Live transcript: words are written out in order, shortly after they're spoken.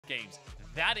games.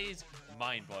 That is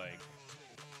mind-blowing.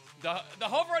 The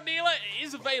hover on Neela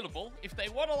is available. If they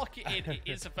want to lock it in, it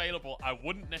is available. I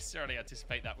wouldn't necessarily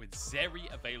anticipate that with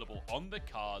Zeri available on the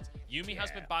cards. Yumi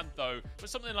has been banned though, but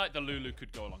something like the Lulu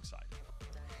could go alongside.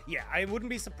 Yeah, I wouldn't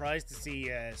be surprised to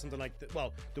see something like the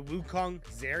Wukong,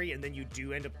 Zeri, and then you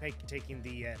do end up taking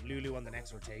the Lulu on the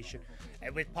next rotation.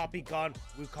 With Poppy gone,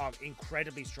 Wukong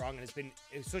incredibly strong and has been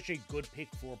such a good pick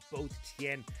for both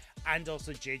Tian and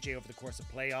also JJ over the course of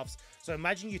playoffs. So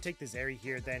imagine you take the Zeri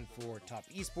here then for top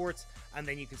esports, and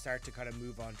then you can start to kind of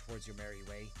move on towards your merry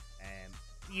way.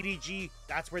 EDG,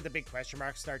 that's where the big question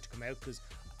marks start to come out, because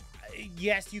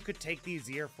yes, you could take the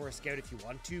Azir for a scout if you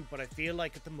want to, but I feel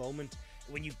like at the moment,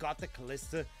 when you've got the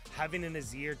Kalista, having an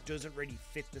Azir doesn't really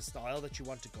fit the style that you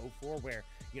want to go for, where,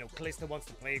 you know, Kalista wants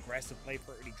to play aggressive, play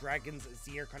for early dragons,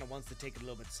 Azir kind of wants to take it a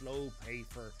little bit slow, play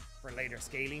for later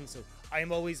scaling. So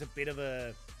I'm always a bit of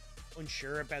a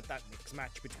unsure about that mix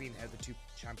match between how the two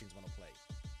champions want to play.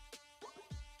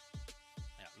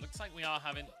 Yeah, looks like we are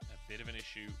having a bit of an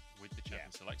issue with the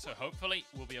champion select, so hopefully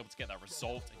we'll be able to get that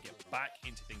resolved and get back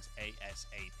into things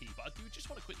ASAP. But I do just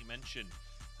want to quickly mention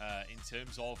in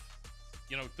terms of,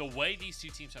 you know, the way these two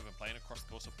teams have been playing across the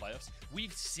course of playoffs,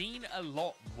 we've seen a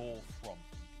lot more from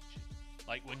EDG.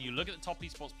 Like, when you look at the top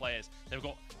esports players, they've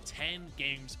got 10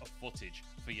 games of footage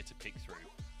for you to pick through.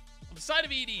 On the side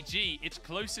of EDG, it's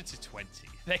closer to 20.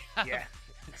 They have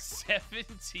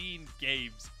 17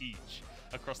 games each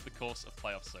across the course of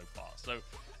playoffs so far. So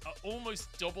almost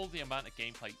double the amount of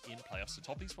gameplay in playoffs. So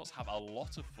top esports have a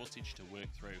lot of footage to work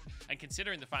through. And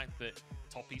considering the fact that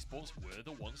top esports were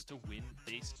the ones to win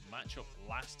this matchup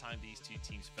last time these two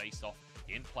teams faced off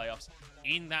in playoffs,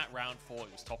 in that round 4,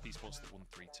 it was top esports that won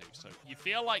 3-2. So you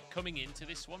feel like coming into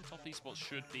this one, top esports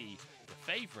should be the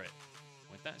favorite.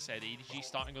 With that said, EDG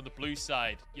starting on the blue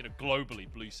side, you know, globally,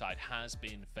 blue side has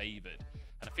been favored.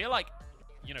 And I feel like,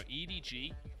 you know,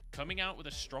 EDG coming out with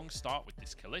a strong start with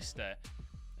this Kalista,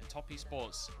 and top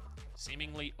esports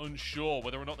seemingly unsure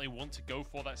whether or not they want to go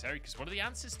for that Zeri, because one of the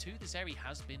answers to the Zeri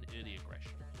has been early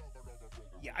aggression.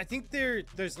 Yeah, I think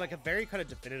there's like a very kind of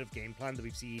definitive game plan that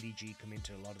we've seen EDG come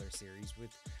into a lot of their series with,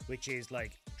 which is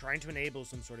like trying to enable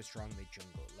some sort of strong mid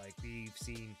jungle. Like we've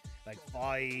seen like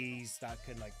Vi's that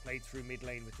can like play through mid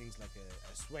lane with things like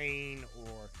a Swain,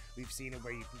 or we've seen it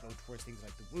where you can go towards things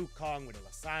like the Wukong with a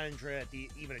Lissandra,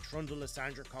 even a Trundle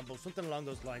Lissandra combo, something along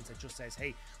those lines that just says,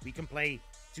 hey, we can play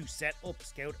to set up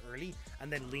scout early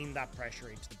and then lean that pressure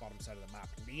into the bottom side of the map,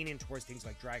 lean in towards things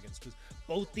like dragons, because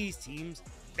both these teams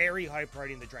very high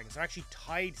priority in the dragons. They're actually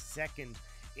tied second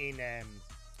in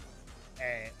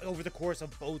over the course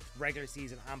of both regular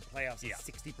season and playoffs at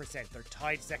 60%. They're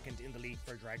tied second in the league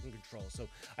for dragon control, so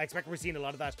I expect we're seeing a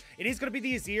lot of that. It is going to be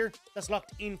the Azir that's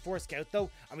locked in for scout though,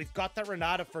 and we've got that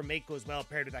Renata for Meiko as well,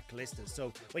 paired with that Kalista.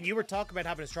 So when you were talking about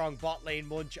having a strong bot lane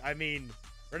munch, I mean,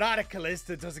 Renata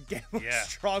Kalista doesn't get much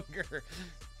stronger.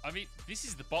 I mean, this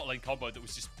is the bot lane combo that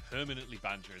was just permanently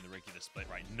banned during the regular split,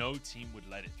 right? No team would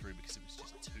let it through because it was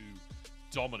just too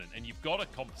dominant. And you've got a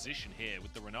composition here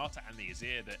with the Renata and the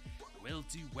Azir that will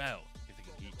do well if they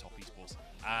can keep top esports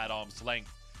at arm's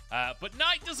length. But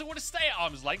Knight doesn't want to stay at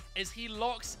arm's length as he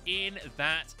locks in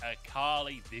that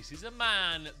Akali. This is a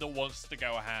man that wants to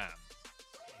go ham.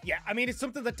 Yeah, I mean, it's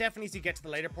something that definitely, as you get to the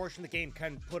later portion of the game,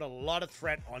 can put a lot of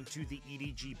threat onto the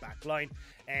EDG backline.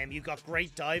 You've got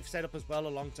great dive set up as well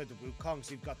alongside the Wukong,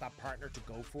 so you've got that partner to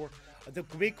go for. The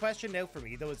big question now for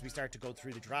me, though, as we start to go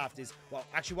through the draft is, well,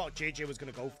 actually what JJ was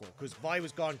going to go for, because Vi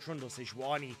was gone, Trundle,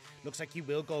 Sejuani. Looks like he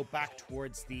will go back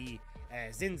towards the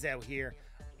Xin Zhao here.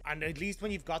 And at least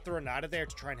when you've got the Renata there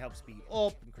to try and help speed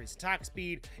up, increase attack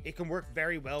speed, it can work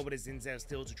very well with a Xin Zhao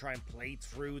still to try and play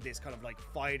through this kind of like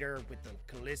fighter with the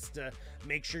Kalista.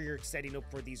 Make sure you're setting up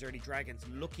for these early dragons,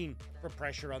 looking for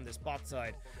pressure on this bot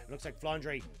side. It looks like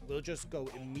Flandre will just go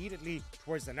immediately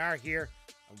towards the Gnar here,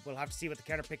 and we'll have to see what the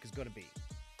counter pick is going to be.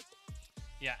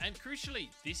 Yeah, and crucially,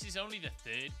 this is only the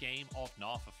 3rd game of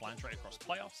Gnar for Flandre across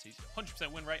playoffs. He's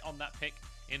 100% win rate on that pick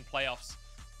in playoffs,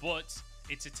 but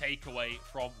it's a takeaway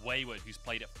from Wayward, who's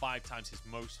played it 5 times his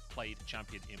most played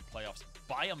champion in playoffs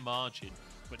by a margin.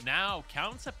 But now,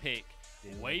 counter pick,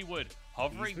 Wayward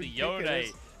hovering the Yone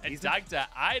and Dagda.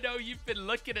 I know you've been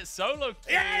looking at solo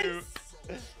queue. Yes!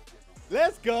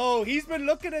 Let's go. He's been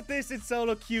looking at this in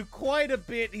solo queue quite a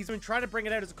bit. He's been trying to bring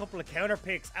it out as a couple of counter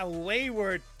picks, and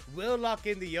Wayward will lock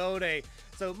in the Yone.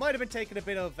 So it might have been taking a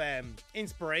bit of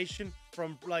inspiration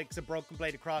from like some Broken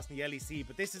Blade across in the LEC,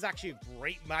 but this is actually a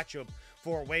great matchup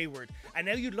for Wayward. And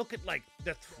now you look at like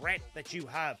the threat that you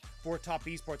have for top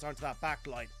esports onto that back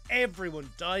line. Everyone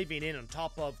diving in on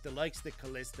top of the likes of the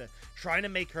Kalista, trying to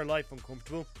make her life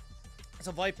uncomfortable.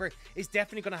 So Viper is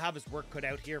definitely going to have his work cut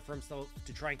out here for himself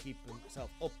to try and keep himself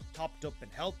up, topped up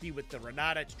and healthy with the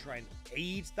Renata to try and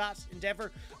aid that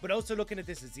endeavor. But also looking at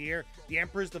this Azir, the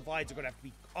Emperor's Divides are going to have to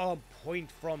be on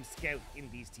point from Scout in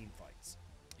these team fights.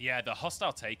 Yeah, the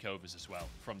hostile takeovers as well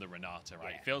from the Renata,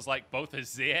 right? Yeah. It feels like both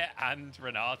Azir and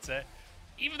Renata,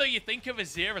 even though you think of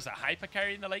Azir as a hyper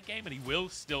carry in the late game, and he will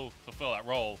still fulfill that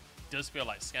role, does feel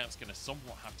like Scout's going to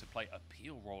somewhat have to play a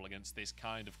peel role against this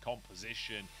kind of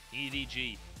composition.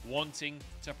 EDG wanting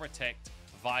to protect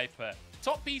Viper.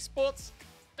 Top Esports,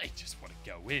 they just want to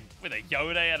go in with a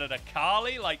Yone and an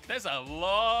Akali. Like, there's a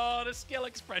lot of skill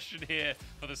expression here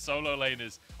for the solo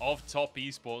laners of Top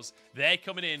Esports. They're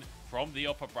coming in from the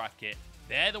upper bracket.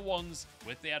 They're the ones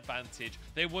with the advantage.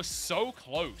 They were so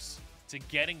close to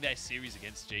getting their series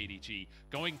against JDG,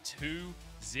 going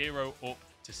 2-0 up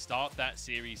to start that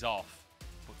series off,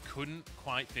 but couldn't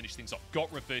quite finish things off.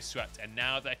 Got reverse swept, and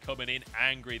now they're coming in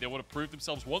angry. They want to prove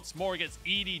themselves once more against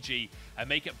EDG and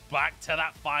make it back to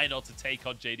that final to take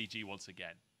on JDG once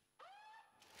again.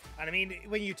 And I mean,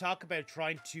 when you talk about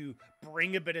trying to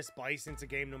bring a bit of spice into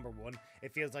game number 1,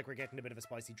 it feels like we're getting a bit of a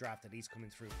spicy draft at least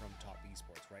coming through from Top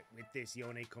Esports, right? With this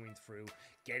Yone coming through,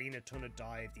 getting a ton of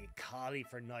dive, the Akali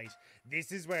for Knight.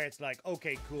 This is where it's like,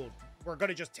 okay, cool. We're going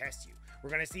to just test you. We're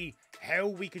going to see how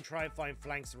we can try and find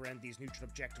flanks around these neutral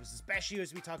objectives, especially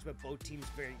as we talked about both teams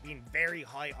being very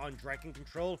high on Dragon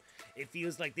control. It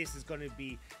feels like this is going to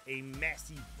be a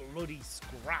messy, bloody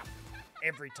scrap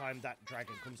every time that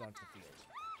Dragon comes onto the field.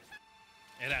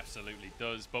 It absolutely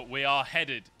does, but we are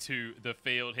headed to the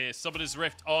field here. Summoner's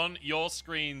Rift on your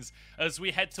screens as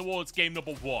we head towards game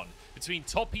number 1 between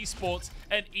Top Esports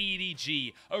and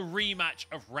EDG, a rematch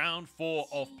of round 4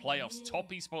 of playoffs. Top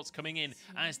Esports coming in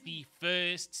as the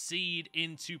first seed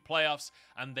into playoffs,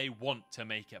 and they want to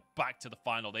make it back to the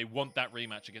final. They want that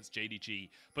rematch against JDG,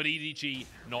 but EDG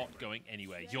not going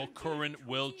anywhere. Your current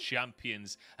world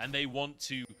champions, and they want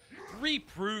to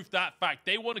reprove that fact.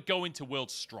 They want to go into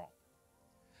Worlds strong.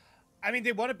 I mean,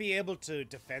 they want to be able to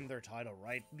defend their title,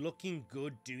 right? Looking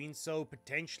good doing so,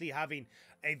 potentially having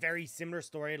a very similar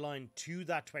storyline to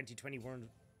that 2021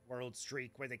 World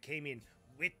streak where they came in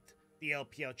with the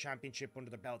LPL Championship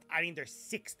under their belt, adding their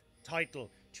 6th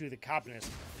title to the cabinet.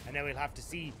 And now we'll have to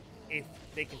see if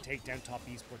they can take down Top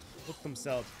Esports, put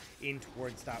themselves in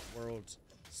towards that world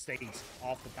stage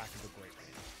off the back of the great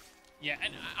win. Yeah,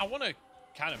 and I want to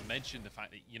kind of mention the fact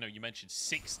that, you know, you mentioned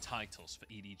 6 titles for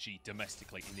EDG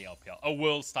domestically in the LPL. A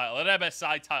Worlds title, an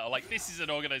MSI title. Like, this is an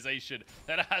organization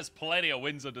that has plenty of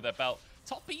wins under their belt.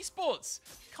 Top Esports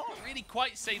can't really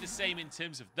quite say the same in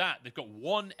terms of that. They've got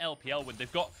 1 LPL win.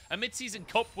 They've got a mid-season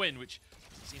cup win, which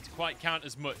doesn't seem to quite count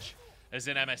as much as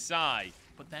an MSI.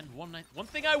 But then one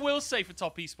thing I will say for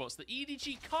Top Esports that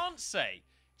EDG can't say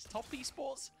is Top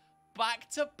Esports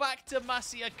back-to-back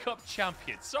Demacia Cup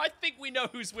champions. So I think we know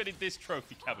who's winning this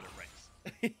trophy cabinet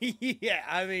race. Yeah,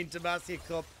 I mean, Demacia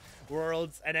Cup,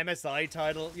 Worlds, an MSI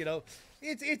title, you know,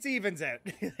 it's evens out.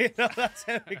 You know, that's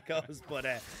how it goes. But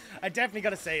I definitely got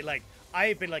to say, like,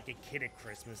 I've been like a kid at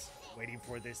Christmas waiting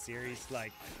for this series.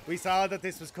 Like, we saw that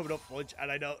this was coming up bunch,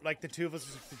 and I know, like, the two of us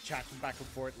were just chatting back and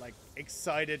forth, like,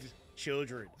 excited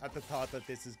children at the thought that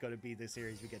this is going to be the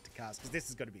series we get to cast, because this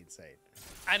is going to be insane.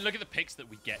 And look at the picks that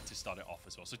we get to start it off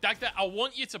as well. So Dagda, I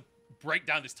want you to break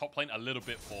down this top lane a little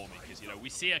bit for me, because, you know, we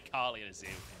see Akali and Azir in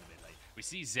the mid lane. We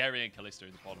see Zeri and Kalista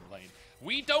in the bottom lane.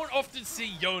 We don't often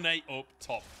see Yone up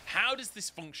top. How does this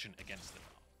function against them?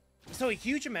 So a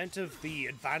huge amount of the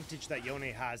advantage that Yone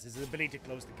has is the ability to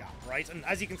close the gap, right? And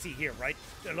as you can see here, right,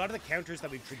 a lot of the counters that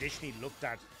we've traditionally looked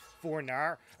at for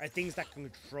Gnar are things that can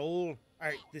control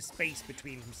the space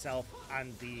between himself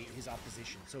and his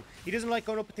opposition. So he doesn't like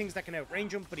going up with things that can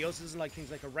outrange him, but he also doesn't like things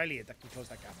like Aurelia that can close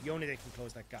that gap, Yone that can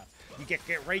close that gap. You get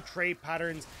right trade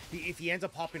patterns. If he ends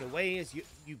up hopping away, as Yone,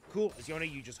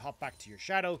 you just hop back to your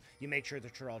shadow. You make sure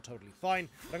that you're all totally fine.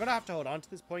 But I'm gonna have to hold on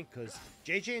to this point because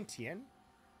JJ and Tian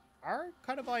are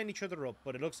kind of eyeing each other up,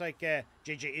 but it looks like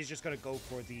JJ is just going to go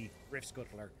for the Rift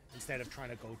Scuttler instead of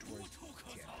trying to go towards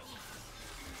Tian.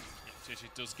 Yeah,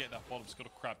 JJ does get that bottom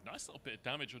Scuttle Crab. Nice little bit of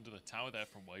damage under the tower there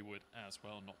from Wayward as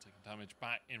well, not taking damage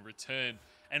back in return.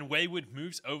 And Wayward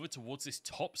moves over towards this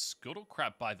top Scuttle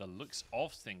Crab by the looks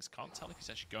of things. Can't tell if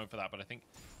he's actually going for that, but I think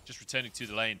just returning to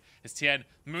the lane as Tian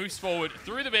moves forward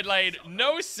through the mid lane.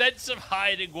 No sense of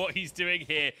hiding what he's doing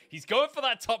here. He's going for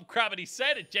that top crab, and he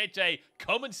said to JJ,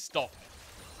 come and stop.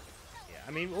 Yeah,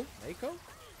 I mean, oh, Meiko.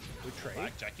 Good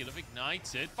trade. JackeyLove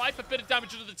ignited. Five a bit of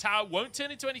damage under the tower. Won't turn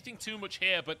into anything too much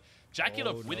here, but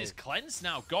JackeyLove with his cleanse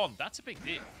now gone. That's a big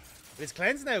deal. With his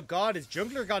cleanse now gone, his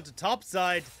jungler gone to top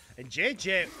side, and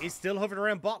JJ is still hovering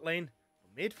around bot lane.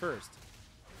 Mid first.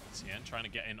 Tian trying to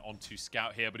get in onto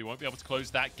Scout here, but he won't be able to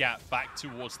close that gap back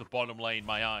towards the bottom lane.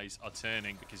 My eyes are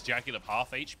turning because JackeyLove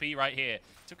half HP right here.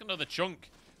 Took another chunk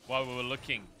while we were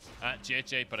looking at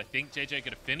JJ, but I think JJ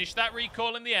going to finish that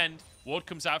recall in the end. Ward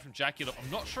comes out from JackeyLove.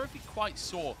 I'm not sure if he quite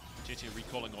saw JJ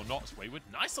recalling or not. Wayward,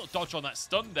 nice little dodge on that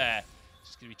stun there.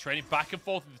 Just going to be trading back and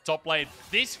forth in the top lane.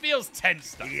 This feels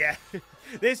tense, though. Yeah,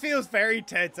 this feels very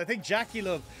tense. I think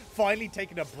JackeyLove finally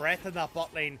taking a breath in that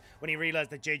bot lane when he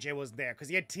realized that JJ wasn't there. Because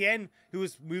he had Tian, who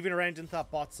was moving around into that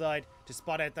bot side to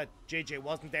spot out that JJ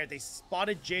wasn't there. They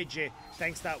spotted JJ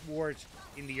thanks to that ward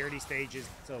in the early stages.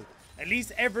 So at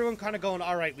least everyone kind of going,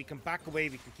 all right, we can back away,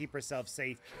 we can keep ourselves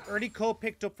safe. Early call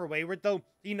picked up for Wayward, though.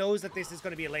 He knows that this is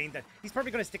going to be a lane that he's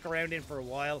probably going to stick around in for a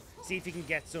while, see if he can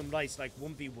get some nice, like,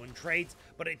 1v1 trades.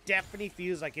 But it definitely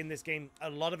feels like in this game, a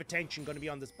lot of attention going to be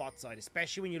on this bot side,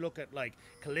 especially when you look at, like,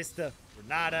 Kalista,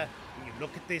 Renata, when you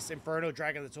look at this Inferno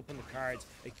Dragon that's up on the cards.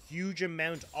 A huge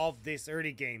amount of this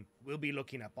early game will be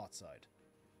looking at bot side.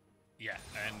 Yeah,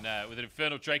 and with an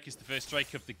Infernal Drake is the first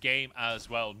Drake of the game as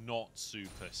well. Not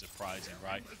super surprising,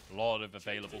 right? A lot of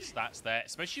available stats there,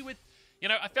 especially with, you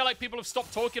know, I feel like people have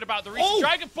stopped talking about the recent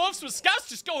Dragon buffs with Scout's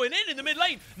just going in the mid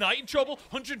lane. Knight in trouble,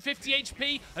 150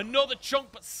 HP, another chunk,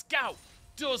 but Scout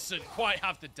doesn't quite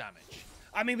have the damage.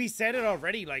 I mean, we said it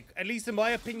already, like, at least in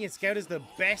my opinion, Scout is the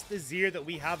best Azir that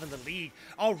we have in the league,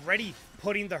 already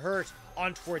putting the hurt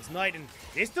on towards Knight, and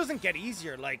this doesn't get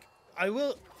easier. Like,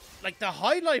 the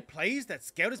highlight plays that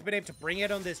Scout has been able to bring out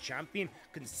on this champion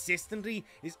consistently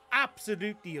is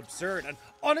absolutely absurd. And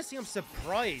honestly, I'm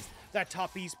surprised that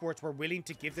Top Esports were willing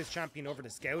to give this champion over to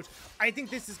Scout. I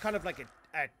think this is kind of like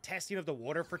a testing of the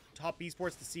water for Top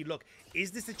Esports to see, look,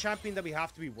 is this a champion that we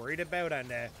have to be worried about?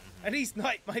 And at least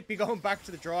Knight might be going back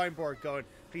to the drawing board going,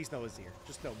 please no Azir,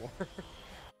 just no more.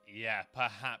 Yeah,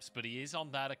 perhaps, but he is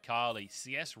on that Akali.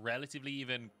 CS relatively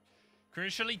even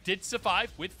crucially did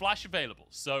survive with flash available.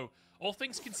 So all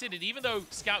things considered, even though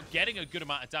Scout getting a good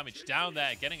amount of damage down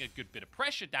there, getting a good bit of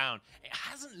pressure down, it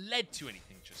hasn't led to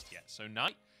anything just yet. So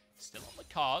Knight still on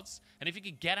the cards, and if he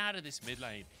could get out of this mid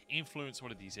lane, influence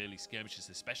one of these early skirmishes,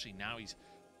 especially now he's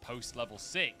post level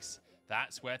 6,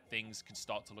 that's where things can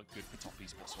start to look good for Top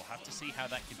Esports. So we'll have to see how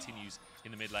that continues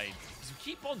in the mid lane. Because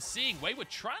we keep on seeing Wayward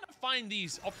trying to find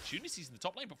these opportunities in the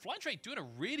top lane, but Flandre doing a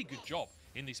really good job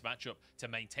in this matchup to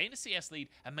maintain a CS lead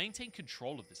and maintain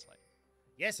control of this lane.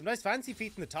 Yeah, some nice fancy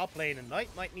feet in the top lane, and Knight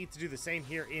might need to do the same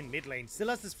here in mid lane. Still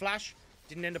has his flash,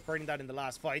 didn't end up burning that in the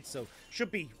last fight, so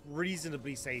should be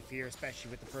reasonably safe here,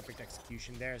 especially with the perfect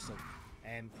execution there. So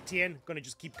Tian going to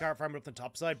just keep farming up the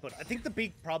top side, but I think the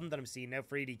big problem that I'm seeing now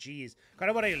for EDG is kind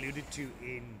of what I alluded to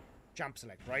in Champ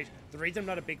Select, right? The reason I'm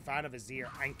not a big fan of Azir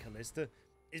and Kalista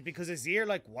is because Azir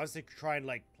wants to try and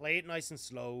play it nice and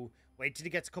slow, wait till he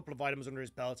gets a couple of items under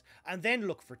his belt, and then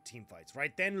look for team fights,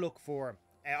 right? Then look for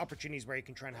opportunities where you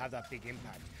can try and have that big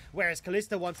impact. Whereas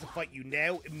Kalista wants to fight you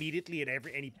now, immediately, at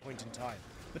any point in time.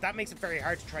 But that makes it very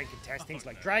hard to try and contest things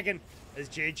like Dragon, as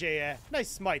JJ, nice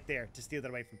smite there to steal that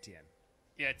away from Tian.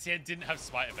 Yeah, Tian didn't have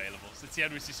smite available, so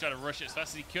Tian was just trying to rush it as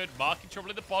fast as he could, marking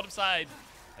trouble in the bottom side.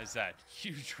 As that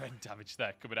huge red damage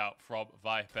there coming out from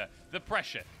Viper. The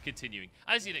pressure continuing,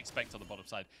 as you'd expect on the bottom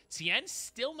side. Tian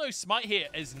still no smite here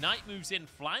as Knight moves in.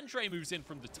 Flandre moves in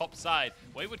from the top side.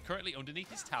 Wayward currently underneath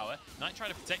his tower. Knight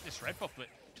trying to protect this red buff, but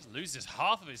just loses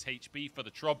half of his HP for the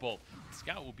trouble.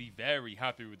 Scout will be very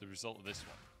happy with the result of this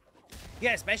one.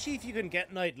 Yeah, especially if you can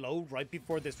get Knight low right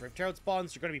before this Rift Herald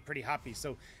spawns, you're going to be pretty happy.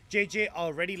 So JJ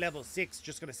already level 6,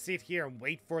 just going to sit here and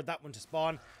wait for that one to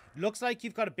spawn. Looks like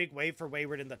you've got a big wave for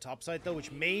Wayward in the top side, though, which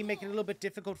may make it a little bit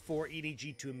difficult for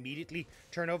EDG to immediately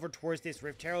turn over towards this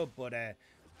Rift Herald. But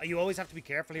you always have to be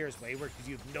careful here as Wayward, because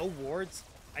you have no wards,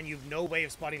 and you have no way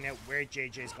of spotting out where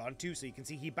JJ's gone to. So you can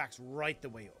see he backs right the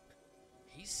way up.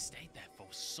 He's stayed there for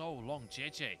so long,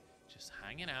 JJ. Just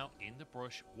hanging out in the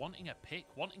brush, wanting a pick,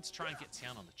 wanting to try and get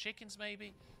Tian on the chickens,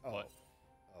 maybe. But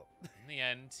in the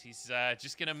end, he's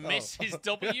just going to miss his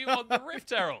W on the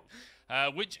Rift Herald,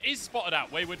 which is spotted out.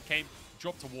 Wayward came,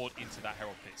 dropped a ward into that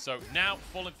Herald pit. So now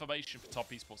full information for Top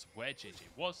Esports of where JJ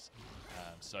was.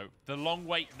 So the long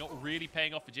wait not really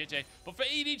paying off for JJ. But for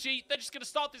EDG, they're just going to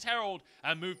start this Herald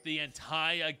and move the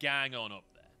entire gang on up.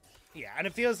 Yeah, and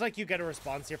it feels like you get a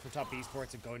response here from Top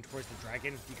Esports and going towards the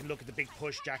Dragon. You can look at the big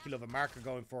push JackeyLove and Mark are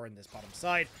going for in this bottom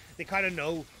side. They kind of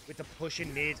know with the push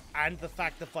in mid and the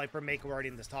fact that Viper and Meiko are already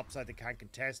in this top side, they can't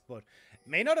contest, but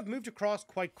may not have moved across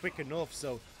quite quick enough.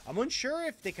 So I'm unsure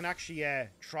if they can actually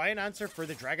try and answer for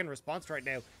the Dragon response right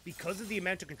now because of the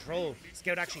amount of control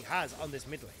Scout actually has on this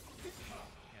mid lane.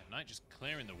 Yeah, Knight just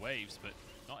clearing the waves, but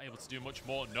not able to do much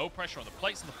more. No pressure on the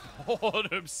plates on the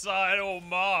bottom side. Oh,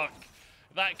 Mark.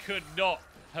 That could not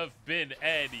have been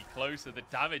any closer. The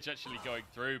damage actually going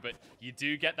through, but you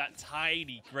do get that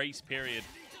tiny grace period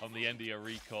on the end of your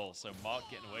recall. So Mark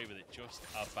getting away with it just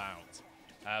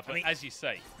about. But as you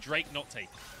say, Drake not taken.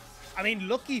 I mean,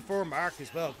 lucky for Mark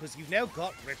as well, because you've now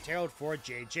got Rift Herald for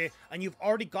JJ, and you've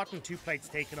already gotten 2 plates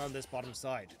taken on this bottom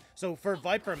side. So for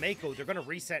Viper and Meiko, they're going to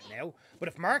reset now. But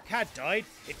if Mark had died,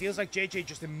 it feels like JJ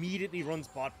just immediately runs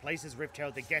bot, places Rift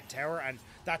Herald, they get tower, and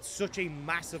that's such a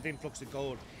massive influx of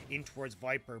gold in towards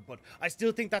Viper. But I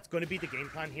still think that's going to be the game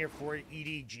plan here for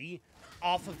EDG.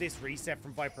 Off of this reset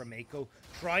from Viper and Meiko,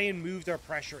 try and move their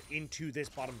pressure into this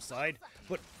bottom side.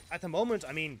 But at the moment,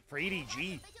 I mean, for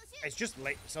EDG, it's just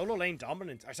solo lane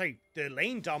dominance. Or sorry, the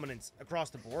lane dominance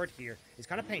across the board here is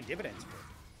kind of paying dividends for them.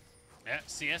 Yeah,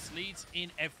 CS leads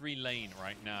in every lane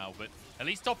right now, but at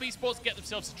least top esports get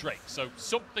themselves a Drake, so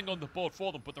something on the board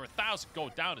for them, but they're 1,000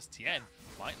 gold down as Tian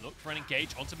might look for an engage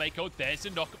onto Meiko. There's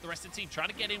a knock up the rest of the team, trying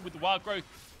to get in with the wild growth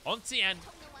on Tian,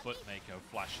 but Meiko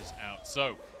flashes out.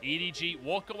 So EDG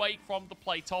walk away from the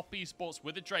play, top esports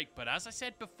with a Drake, but as I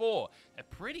said before, a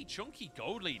pretty chunky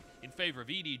gold lead in favor of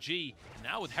EDG.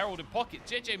 Now with Herald in pocket,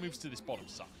 JJ moves to this bottom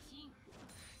side.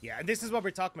 Yeah, and this is what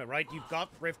we're talking about, right? You've got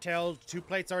Rift Herald, 2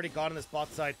 plates already gone on the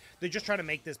spot side. They're just trying to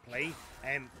make this play.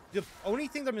 The only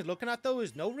thing that I'm looking at, though,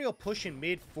 is no real push in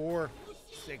mid for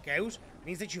Scout.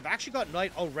 Means that you've actually got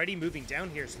Knight already moving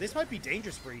down here, so this might be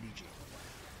dangerous for EDG.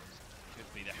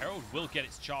 Could be. The Herald will get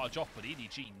its charge off, but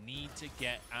EDG need to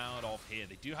get out of here.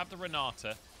 They do have the Renata,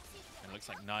 and it looks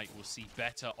like Knight will see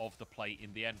better of the play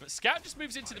in the end. But Scout just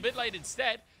moves into the mid lane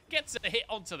instead, gets a hit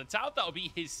onto the tower. That'll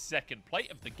be his 2nd plate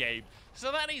of the game.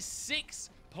 So that is 6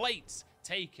 plates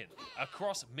taken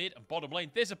across mid and bottom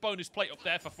lane. There's a bonus plate up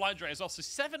there for Flandre as well. So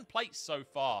 7 plates so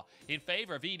far in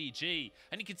favor of EDG.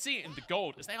 And you can see it in the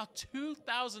gold as they are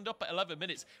 2,000 up at 11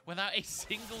 minutes without a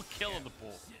single kill on the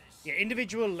board. Yeah,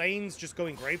 individual lanes just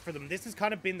going great for them. This has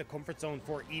kind of been the comfort zone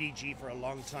for EDG for a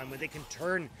long time, where they can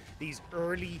turn these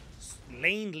early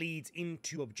lane leads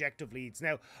into objective leads.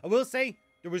 Now, I will say,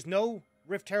 there was no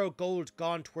Rift Herald gold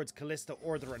gone towards Kalista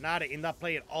or the Renata in that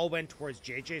play. It all went towards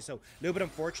JJ, so a little bit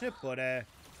unfortunate, but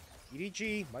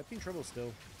EDG might be in trouble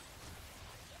still.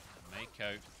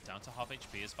 Meiko down to half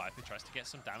HP as Viper tries to get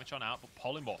some damage on out, but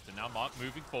polymorphed. And now Mark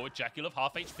moving forward. JackeyLove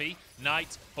half HP.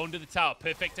 Knight under the tower.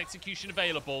 Perfect execution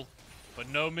available, but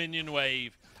no minion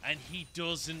wave. And he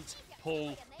doesn't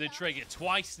pull the trigger.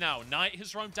 Twice now. Knight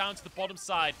has roamed down to the bottom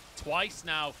side. Twice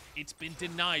now. It's been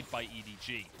denied by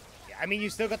EDG. Yeah, I mean, you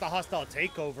still got the hostile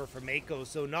takeover for Meiko,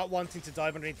 so not wanting to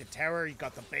dive underneath the tower, you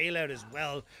got the bailout as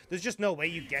well. There's just no way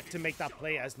you get to make that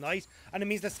play as Knight. And it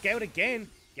means the Scout again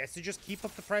gets to just keep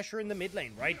up the pressure in the mid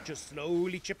lane, right? Just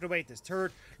slowly chipping away at this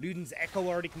turret. Luden's Echo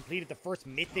already completed the first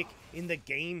mythic in the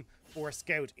game for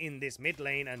Scout in this mid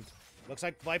lane, and looks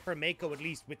like Viper and Meiko, at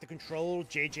least with the control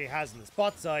JJ has on the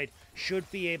spot side, should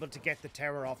be able to get the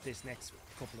tower off this next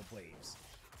couple of waves.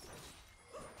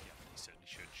 Yeah, he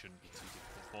certainly shouldn't be too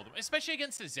difficult for them, especially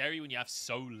against the Zeri when you have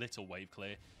so little wave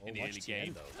clear in the early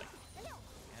game.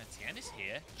 Tian is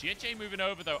here. JJ moving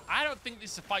over, though. I don't think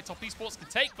this is a fight top esports can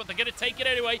take, but they're going to take it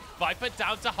anyway. Viper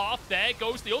down to half. There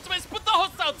goes the ultimates, but the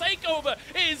hostile takeover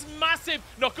is massive.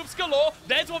 Knockups galore.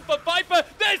 There's one for Viper.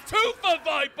 There's 2 for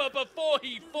Viper before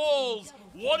he falls.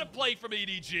 What a play from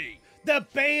EDG. The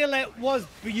bailout was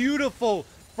beautiful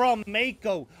from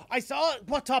Meiko. I saw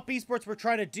what top esports were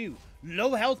trying to do.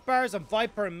 Low health bars on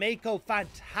Viper and Meiko.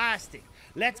 Fantastic.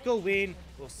 Let's go in,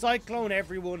 we'll cyclone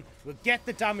everyone, we'll get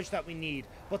the damage that we need,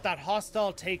 but that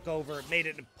hostile takeover made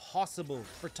it impossible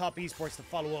for top esports to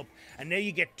follow up, and now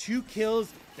you get 2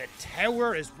 kills, the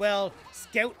tower as well,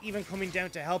 Scout even coming down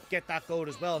to help get that gold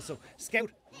as well, so Scout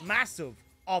massive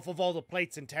off of all the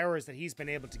plates and towers that he's been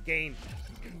able to gain,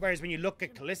 whereas when you look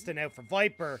at Kalista now for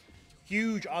Viper,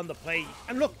 huge on the play,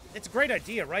 and look, it's a great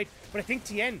idea, right, but I think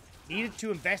Tian needed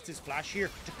to invest his flash here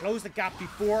to close the gap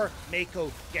before Meiko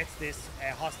gets this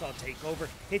hostile takeover.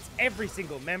 Hits every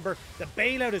single member. The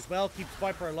bailout as well keeps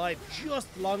Viper alive just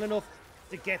long enough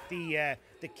to get the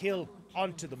kill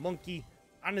onto the monkey.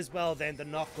 And as well then the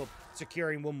knock-up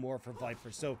securing 1 more for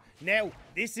Viper. So now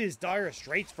this is dire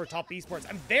straits for top esports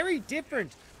and very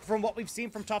different from what we've seen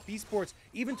from top esports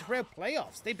even throughout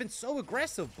playoffs. They've been so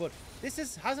aggressive, but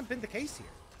this hasn't been the case here.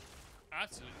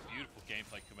 Absolutely beautiful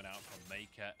gameplay coming out from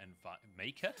Maker and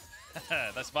Maker?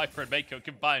 That's Viper and Meiko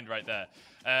combined right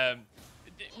there.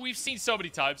 We've seen so many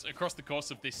times across the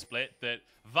course of this split that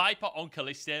Viper on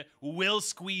Kalista will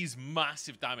squeeze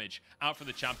massive damage out from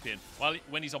the champion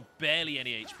when he's on barely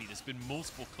any HP. There's been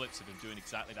multiple clips of him doing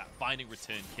exactly that, finding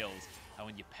return kills. And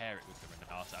when you pair it with the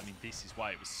Renata, I mean, this is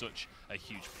why it was such a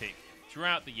huge pick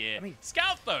throughout the year.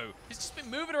 Scout, though, has just been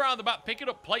moving around the map, picking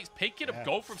up plates, picking up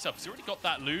gold for himself. He's already got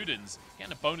that Ludens,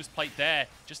 getting a bonus plate there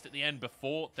just at the end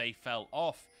before they fell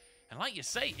off. And like you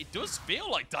say, it does feel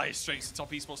like dire straits to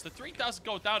top esports. The 3,000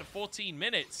 gold down at 14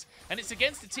 minutes. And it's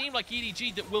against a team like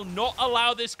EDG that will not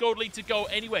allow this gold lead to go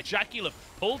anywhere. JackeyLove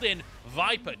pulled in,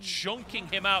 Viper chunking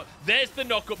him out. There's the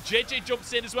knock-up. JJ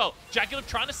jumps in as well. JackeyLove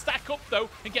trying to stack up, though,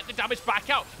 and get the damage back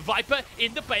out. Viper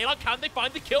in the bailout. Can they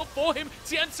find the kill for him?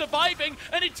 Tian surviving,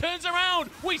 and it turns around.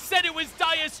 We said it was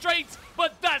dire straits,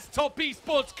 but that's top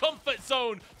esports comfort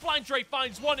zone. Flandre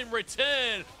finds one in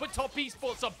return, but top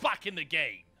esports are back in the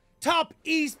game. Top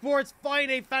esports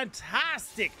find a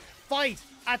fantastic fight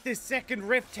at this second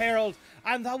Rift Herald,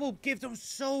 and that will give them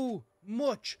so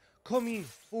much coming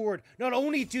forward. Not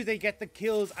only do they get the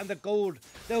kills and the gold,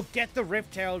 they'll get the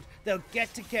Rift Herald, they'll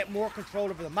get more control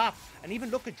over the map, and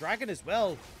even look at Dragon as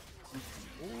well.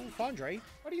 Ooh, Flandre,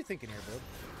 what are you thinking here, bud?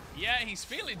 Yeah, he's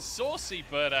feeling saucy,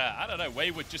 but I don't know.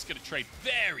 Wayward just going to trade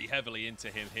very heavily into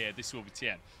him here. This will be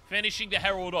Tian. Finishing the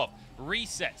Herald off.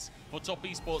 Resets for top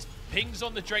esports. Pings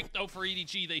on the Drake, though, for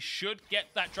EDG. They should get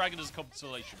that Dragon as a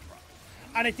consolation prize.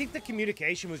 And I think the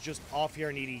communication was just off here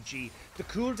in EDG. The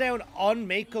cooldown on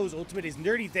Meiko's ultimate is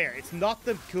nearly there. It's not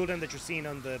the cooldown that you're seeing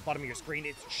on the bottom of your screen.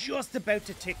 It's just about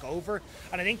to tick over.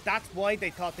 And I think that's why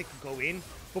they thought they could go in.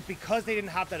 But because they didn't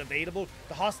have that available,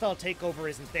 the hostile takeover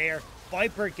isn't there.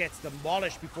 Viper gets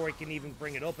demolished before he can even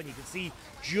bring it up. And you can see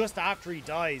just after he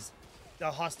dies,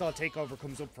 the hostile takeover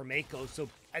comes up for Meiko. So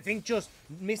I think just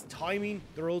mistiming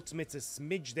their ultimates a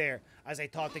smidge there, as I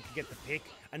thought they could get the pick,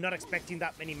 and not expecting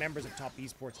that many members of top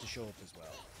esports to show up as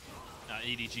well.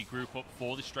 EDG group up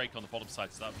for this Drake on the bottom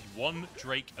side, so that would be one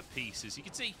Drake apiece. As you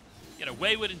can see, you know,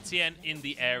 Wayward and Tian in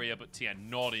the area, but Tian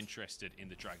not interested in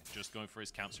the Dragon. Just going for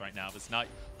his camps right now. This Knight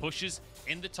pushes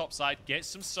in the top side, gets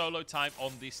some solo time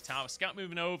on this tower. Scout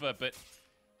moving over, but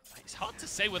it's hard to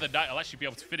say whether Knight will actually be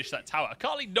able to finish that tower.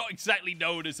 Akali not exactly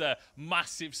known as a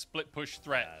massive split push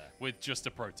threat with just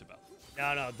a Protobell.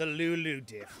 No, the Lulu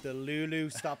diff. The Lulu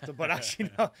stopped them, but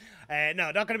actually no,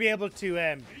 not going to be able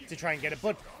to try and get it.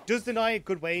 But does deny a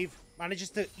good wave, manages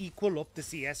to equal up the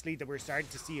CS lead that we're starting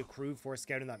to see accrue for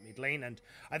Scout in that mid lane, and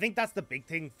I think that's the big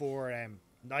thing for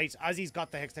Knight, as he's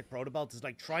got the Hextech Protobelt, is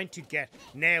like trying to get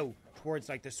now towards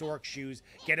like the Sork shoes,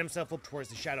 get himself up towards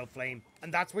the Shadow Flame,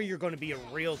 and that's where you're going to be a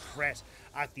real threat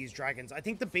at these dragons. I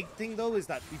think the big thing though is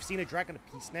that we've seen a dragon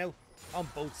apiece now on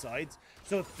both sides,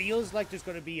 so it feels like there's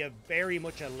going to be a very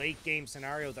much a late game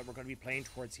scenario that we're going to be playing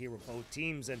towards here with both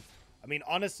teams. And I mean,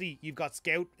 honestly, you've got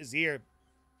Scout, Azir,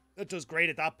 that does great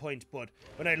at that point, but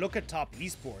when I look at top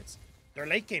esports, their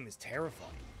late game is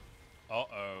terrifying.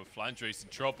 Uh-oh, Flandre's in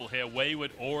trouble here.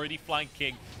 Wayward already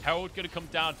flanking. Herald going to come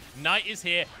down. Knight is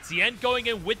here. Tian going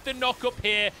in with the knock-up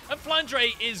here. And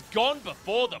Flandre is gone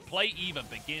before the play even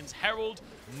begins. Herald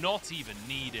not even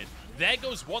needed. There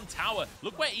goes one tower.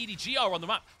 Look where EDG are on the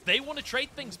map. They want to trade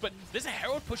things, but there's a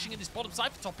Herald pushing in this bottom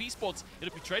side for top esports.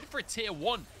 It'll be traded for a tier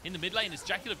 1 in the mid lane as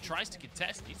JackeyLove tries to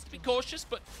contest. Needs to be cautious,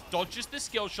 but dodges the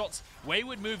skill shots.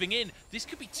 Wayward moving in. This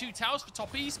could be 2 towers for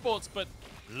top esports, but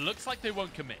looks like they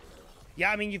won't commit. Yeah,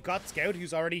 I mean, you've got Scout,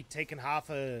 who's already taken half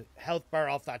a health bar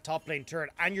off that top lane turret,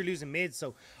 and you're losing mid.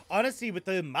 So, honestly, with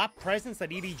the map presence that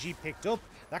EDG picked up,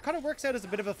 that kind of works out as a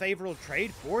bit of a favorable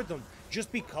trade for them,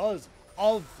 just because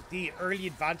of the early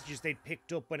advantages they'd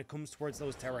picked up when it comes towards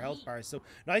those tower health bars. So,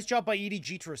 nice job by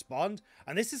EDG to respond.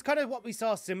 And this is kind of what we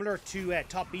saw similar to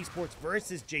Top Esports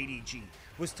versus JDG.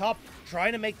 Was Top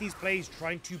trying to make these plays,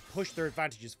 trying to push their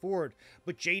advantages forward,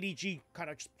 but JDG kind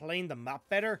of just playing the map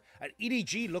better, and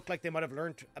EDG looked like they might have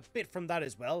learned a bit from that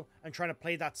as well, and trying to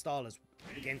play that style as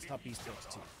against Top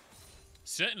Esports too.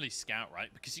 Certainly Scout, right?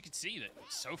 Because you can see that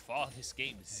so far this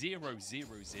game, 0-0-0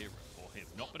 for him.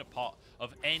 Not been a part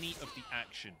of any of the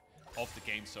action of the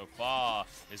game so far,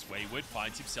 as Wayward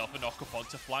finds himself a knock-up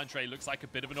onto Flandre. Looks like a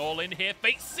bit of an all-in here.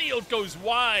 Fate Sealed goes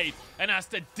wide and has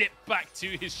to dip back to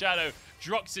his shadow.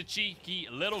 Drops a cheeky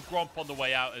little gromp on the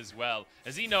way out as well,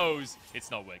 as he knows it's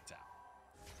not worked out.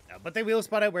 Yeah, but they will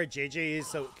spot out where JJ is,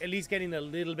 so at least getting a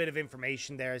little bit of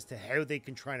information there as to how they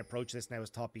can try and approach this now as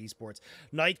Top Esports.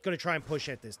 Knight going to try and push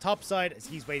out this top side as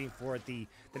he's waiting for the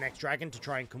next dragon to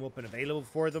try and come up and available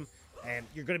for them.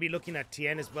 You're going to be looking at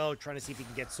Tian as well, trying to see if he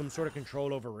can get some sort of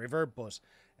control over River, but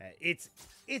it's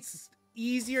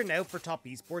easier now for Top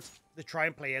Esports to try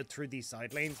and play out through these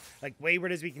side lanes. Like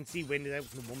Wayward, as we can see, winded out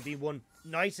from the 1v1.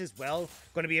 Knight as well,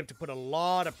 going to be able to put a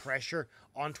lot of pressure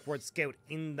on towards Scout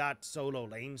in that solo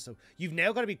lane. So you've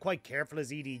now got to be quite careful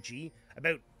as EDG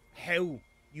about how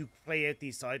you play out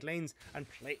these side lanes and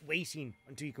waiting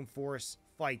until you can force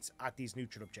fights at these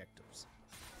neutral objectives.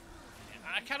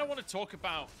 I kind of want to talk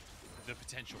about the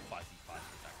potential 5v5.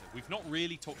 We've not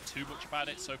really talked too much about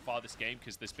it so far this game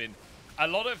because there's been a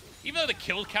lot of, even though the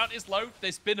kill count is low,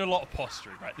 there's been a lot of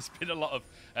posturing, right? There's been a lot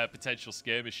of potential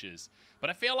skirmishes. But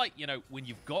I feel like, you know, when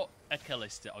you've got a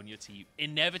Kalista on your team,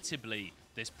 inevitably,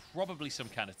 there's probably some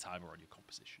kind of timer on your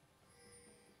composition.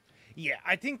 Yeah,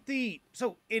 I think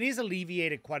so it is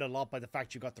alleviated quite a lot by the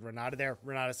fact you got the Renata there.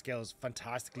 Renata scales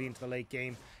fantastically into the late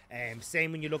game.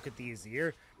 Same when you look at the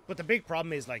Azir. But the big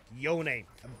problem is, like, Yone, a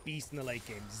beast in the late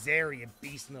game. Zeri, a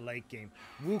beast in the late game.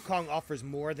 Wukong offers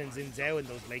more than Zhao in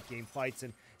those late game fights.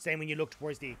 And same when you look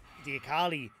towards the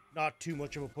Akali, not too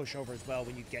much of a pushover as well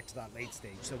when you get to that late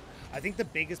stage. So I think the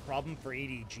biggest problem for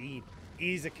EDG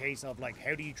is a case of, like,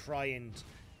 how do you try and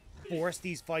force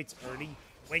these fights early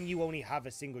when you only have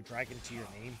a single dragon to your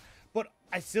name? But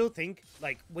I still think,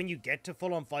 like, when you get to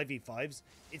full-on 5v5s,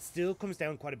 it still comes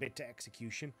down quite a bit to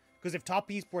execution. Because if top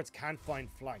esports can't find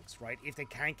flanks, right? If they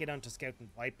can't get onto Scout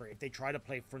and Viper, if they try to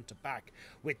play front to back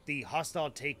with the hostile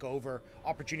takeover,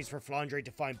 opportunities for Flandre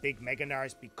to find big Mega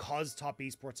Gnars because top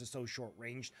esports are so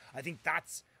short-ranged, I think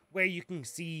that's where you can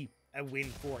see a win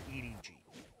for EDG.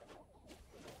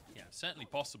 Yeah, certainly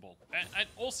possible. And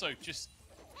also, just,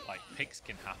 like, picks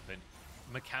can happen.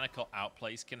 Mechanical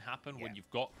outplays can happen when you've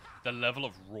got the level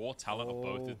of raw talent of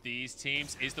both of these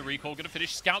teams. Is the recall going to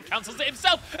finish? Scout cancels it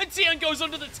himself, and Tian goes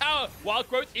under the tower. Wild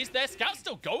Growth is there. Scout's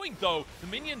still going, though. The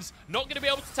minions not going to be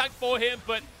able to tank for him,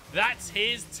 but that's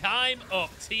his time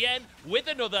up. Tian with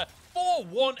another 4,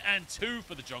 1, and 2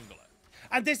 for the jungler.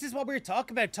 And this is what we were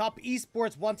talking about, top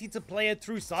esports wanting to play it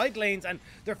through side lanes, and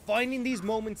they're finding these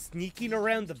moments sneaking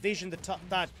around the vision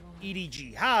that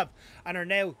EDG have, and are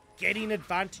now getting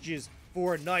advantages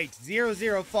for Knight.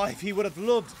 005, he would have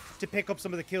loved to pick up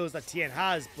some of the kills that Tian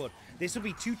has, but this will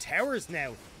be 2 towers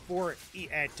now for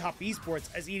top esports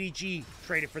as EDG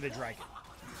traded for the dragon.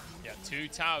 Yeah, 2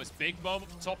 towers. Big moment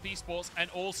for top esports, and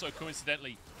also,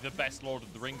 coincidentally, the best Lord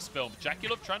of the Rings film.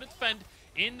 JackeyLove trying to defend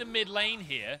in the mid lane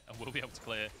here, and we'll be able to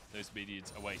clear those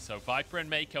minions away. So Viper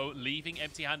and Meiko leaving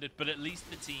empty-handed, but at least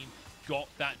the team got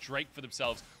that Drake for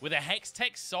themselves. With a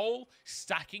Hextech Soul,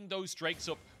 stacking those Drakes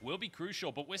up will be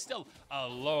crucial, but we're still a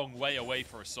long way away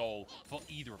for a Soul for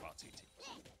either of our 2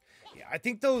 teams. Yeah, I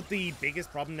think, though, the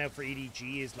biggest problem now for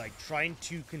EDG is, like, trying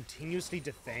to continuously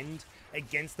defend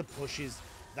against the pushes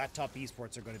that top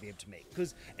esports are going to be able to make.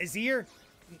 Because Azir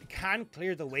can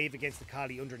clear the wave against the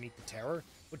Akali underneath the tower,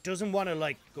 but doesn't want to,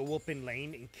 like, go up in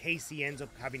lane in case he ends up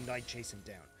having Knight chase him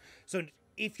down. So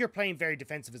if you're playing very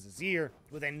defensive as Azir,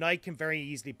 well, then Knight can very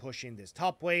easily push in this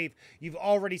top wave. You've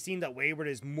already seen that Wayward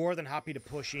is more than happy to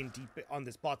push in deep on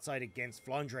this bot side against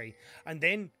Flandre. And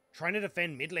then trying to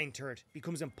defend mid lane turret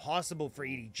becomes impossible for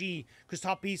EDG because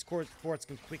top esports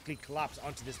can quickly collapse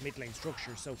onto this mid lane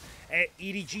structure. So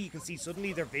EDG, you can see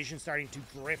suddenly their vision starting to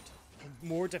drift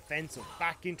more defensive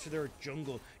back into their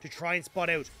jungle to try and spot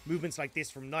out movements like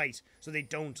this from Knight so they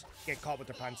don't get caught with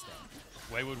their pants down.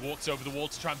 Wayward walks over the wall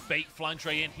to try and bait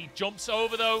Flandre in. He jumps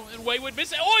over, though, and Wayward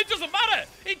misses it. Oh, it doesn't matter!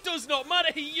 It does not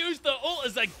matter! He used the ult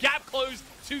as a gap close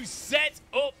to set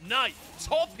up Knight.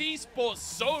 Top esports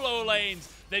solo lanes.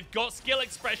 They've got skill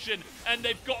expression, and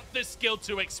they've got the skill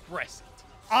to express it.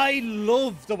 I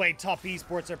love the way top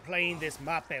esports are playing this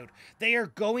map out. They are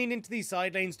going into these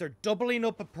side lanes, they're doubling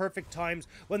up at perfect times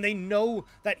when they know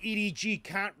that EDG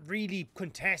can't really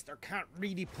contest or can't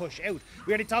really push out.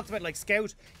 We already talked about, like,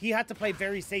 Scout, he had to play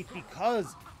very safe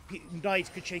because Knight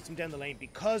could chase him down the lane,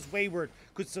 because Wayward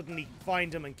could suddenly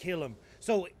find him and kill him.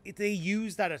 So they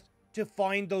use that to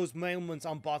find those moments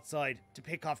on bot side to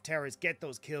pick off towers, get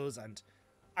those kills, and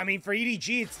I mean, for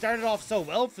EDG, it started off so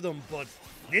well for them, but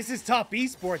this is top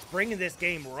esports bringing this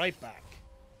game right back.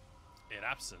 It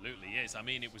absolutely is. I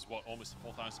mean, it was, what, almost a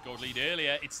 4,000 gold lead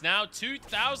earlier. It's now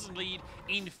 2,000 lead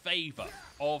in favor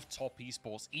of top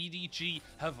esports. EDG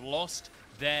have lost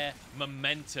their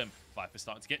momentum. Viper's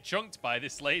starting to get chunked by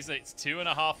this laser. It's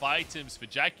 2.5 items for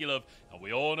JackeyLove, and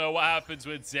we all know what happens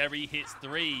when Zeri hits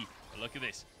 3. But look at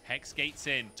this. Hex gates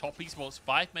in. Top esports,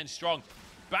 5 men strong.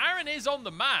 Baron is on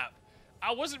the map.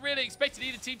 I wasn't really expecting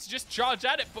either team to just charge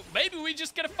at it, but maybe we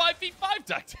just get a 5v5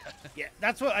 Dagda. Yeah,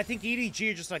 that's what I think. EDG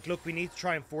are just like, look, we need to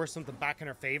try and force something back in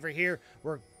our favor here.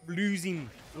 We're losing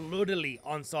bloodily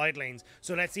on side lanes,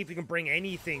 so let's see if we can bring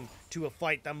anything to a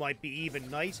fight that might be even.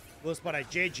 Knight will spot at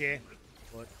JJ,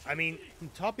 but I mean,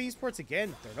 top esports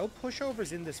again, there are no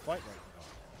pushovers in this fight right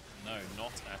now. No,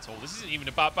 not at all. This isn't even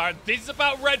about Baron. This is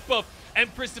about red buff.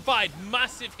 Empress Divide,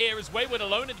 massive here as Wayward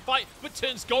alone in the fight, but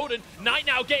turns golden. Knight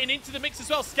now getting into the mix as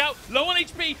well. Scout, low on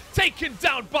HP, taken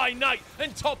down by Knight.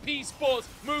 And Top Esports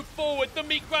move forward. The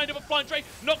meat grinder of Flandre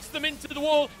knocks them into the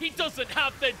wall. He doesn't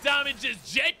have the damage as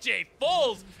JJ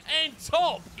falls. And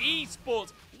Top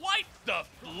Esports wipe the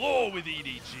floor with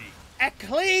EDG. A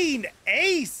clean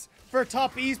ace for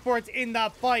Top Esports in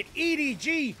that fight.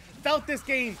 EDG felt this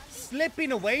game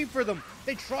slipping away for them.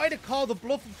 They try to call the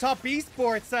bluff of Top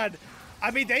Esports, and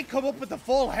I mean, they come up with the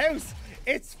full house.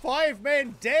 It's 5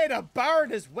 men dead, a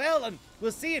Baron as well, and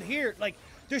we'll see it here. Like,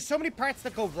 there's so many parts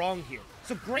that go wrong here.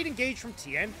 So great engage from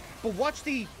Tian, but watch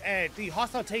the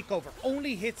hostile takeover.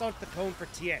 Only hits onto the cone for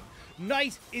Tian.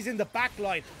 Knight is in the back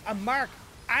line, and Mark,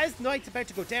 as Knight's about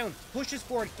to go down, pushes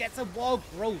forward, gets a wall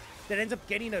growth that ends up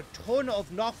getting a ton of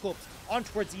knockups on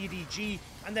towards EDG,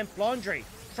 and then Flandre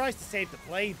tries to save the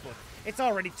play, but it's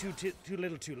already too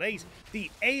little too late. The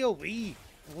AoE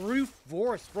brute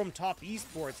force from Top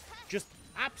Esports just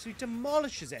absolutely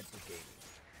demolishes Edward Gaming.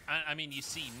 And I mean, you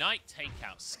see Knight take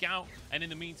out Scout, and in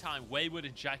the meantime, Wayward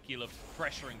and JackeyLove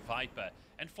pressuring Viper.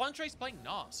 And Flandre's playing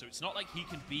Gnar, so it's not like he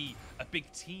can be a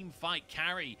big team fight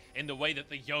carry in the way that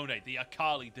the Yone, the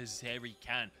Akali, the Zeri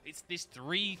can. It's this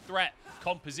 3-threat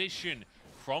composition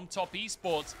from Top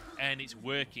Esports, and it's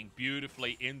working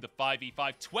beautifully in the 5v5,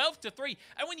 12-3.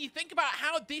 And when you think about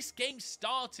how this game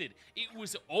started, it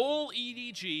was all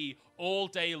EDG all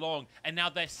day long, and now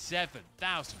they're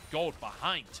 7,000 gold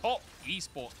behind. Top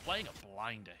Esports playing a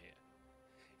blinder here.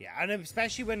 Yeah, and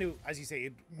especially when, it, as you say,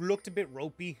 it looked a bit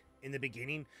ropey in the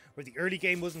beginning, where the early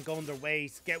game wasn't going their way.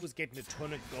 Sket was getting a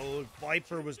ton of gold,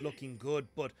 Viper was looking good,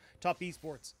 but Top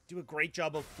Esports do a great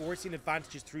job of forcing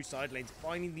advantages through side lanes,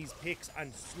 finding these picks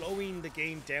and slowing the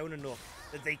game down enough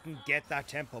that they can get that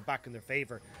tempo back in their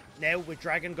favor. Now, with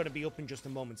Dragon going to be up in just a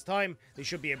moment's time, they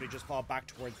should be able to just fall back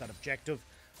towards that objective.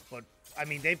 But, I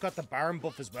mean, they've got the Baron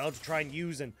buff as well to try and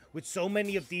use, and with so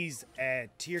many of these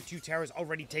tier 2 towers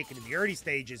already taken in the early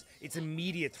stages, it's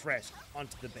immediate threat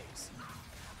onto the base.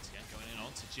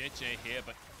 To JJ here,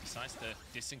 but decides to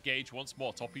disengage once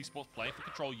more. Top Esports playing for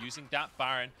control, using that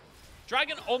Baron.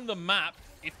 Dragon on the map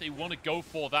if they want to go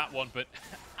for that one, but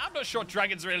I'm not sure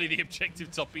Dragon's really the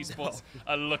objective Top Esports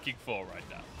are looking for right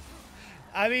now.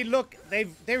 I mean, look, they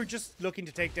were just looking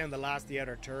to take down the last of the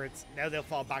other turrets. Now they'll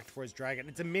fall back towards Dragon.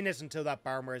 It's a minute until that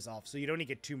Baron wears off, so you'd only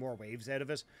get 2 more waves out of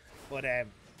it. But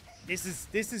this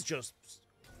is just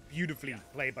beautifully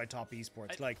played by Top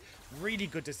Esports. Like, really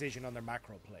good decision on their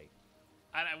macro play.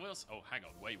 And I will... Oh, hang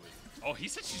on. Wayward. Oh, he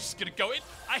said she's just going to go in.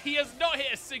 He has not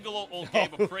hit a single all game,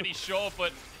 I'm pretty sure,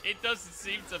 but it doesn't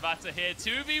seem to matter here.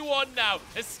 2v1 now.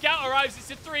 As Scout arrives,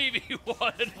 it's a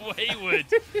 3v1 and Wayward.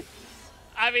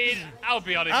 I mean, I'll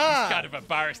be honest, he's kind of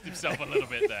embarrassed himself a little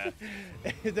bit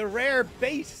there. The rare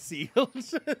bait sealed.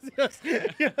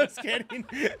 just getting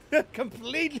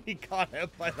completely caught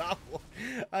out by that one.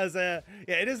 As yeah,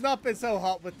 it has not been so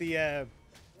hot with the...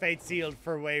 Fate sealed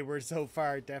for Wayward so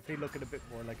far. Definitely looking a bit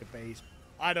more like a bait.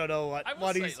 I don't know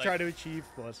what he's trying to achieve,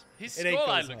 but his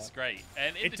scoreline looks great.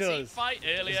 And in the team fight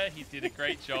earlier, he did a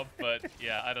great job. But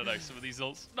yeah, I don't know. Some of these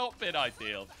ults not been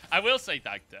ideal. I will say,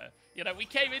 Dagda, you know, we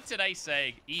came in today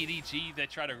saying EDG, they're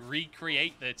trying to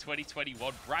recreate the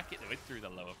 2021 bracket. They went through the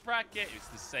lower bracket. It's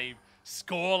the same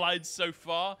scoreline so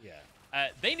far. Yeah.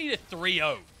 They need a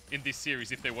 3-0 in this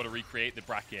series if they want to recreate the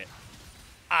bracket.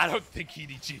 I don't think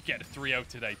EDG get a 3-0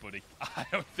 today, buddy. I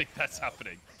don't think that's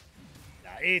happening.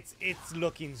 It's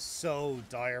looking so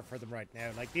dire for them right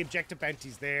now. Like, the objective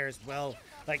bounty's there as well.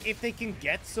 Like, if they can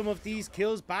get some of these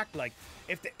kills back, like,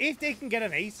 if they can get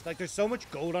an ace, like, there's so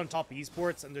much gold on Top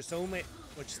Esports, and there's so much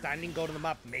standing gold on the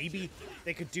map, maybe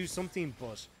they could do something,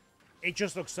 but it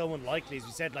just looks so unlikely. As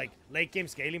we said, like, late game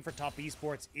scaling for Top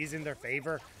Esports is in their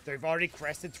favor. They've already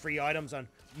crested 3 items on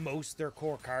most of their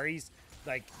core carries.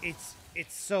 Like, it's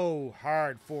so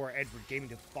hard for Edward Gaming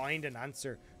to find an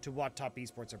answer to what Top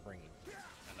Esports are bringing.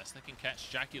 Unless they can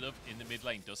catch JackeyLove in the mid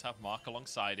lane, does have Mark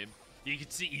alongside him. You can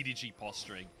see EDG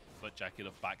posturing, but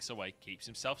JackeyLove backs away, keeps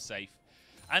himself safe.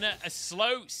 And a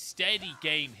slow, steady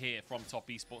game here from Top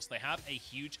Esports. They have a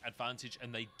huge advantage,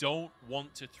 and they don't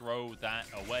want to throw that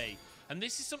away. And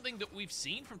this is something that we've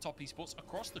seen from Top Esports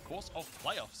across the course of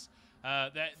playoffs.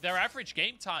 Their average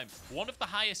game time, one of the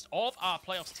highest of our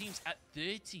playoffs teams at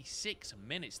 36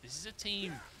 minutes. This is a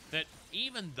team that,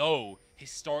 even though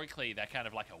historically they're kind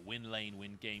of like a win lane,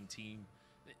 win game team,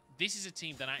 this is a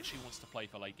team that actually wants to play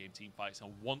for late game team fights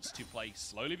and wants to play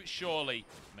slowly but surely,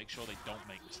 make sure they don't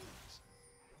make mistakes.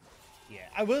 Yeah,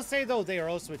 I will say though, they are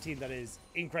also a team that is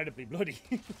incredibly bloody.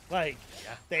 Like,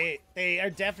 they are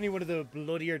definitely one of the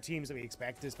bloodier teams that we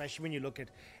expect, especially when you look at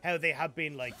how they have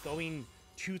been like going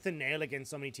tooth and nail against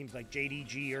so many teams like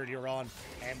JDG earlier on,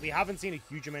 and we haven't seen a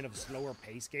huge amount of slower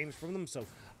pace games from them. So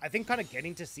I think kind of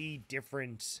getting to see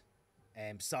different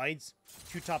sides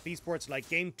to top esports, like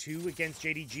game 2 against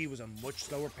JDG was a much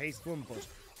slower paced one, but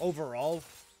overall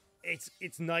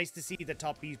it's nice to see that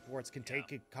top esports can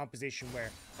take a composition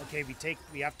where, okay,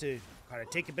 we have to kind of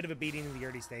take a bit of a beating in the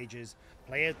early stages,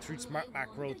 play it through smart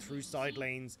macro, through side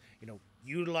lanes, you know,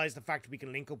 utilize the fact that we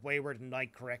can link up Wayward and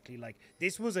Knight correctly. Like,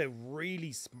 this was a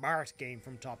really smart game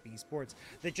from top esports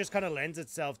that just kind of lends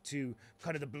itself to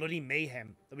kind of the bloody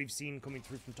mayhem that we've seen coming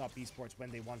through from top esports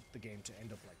when they want the game to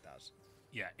end up like that.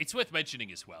 Yeah, it's worth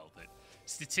mentioning as well that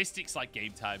statistics like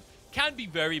game time can be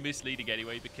very misleading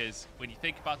anyway, because when you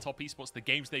think about top esports, the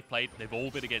games they've played, they've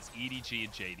all been against EDG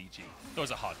and JDG.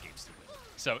 Those are hard games to win.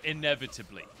 So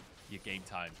inevitably, your game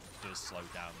time does slow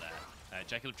down there.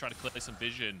 JackeyLove trying to clear some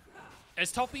vision.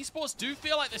 As top esports do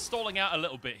feel like they're stalling out a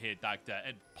little bit here, Dagda,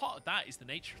 and part of that is the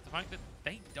nature of the fact that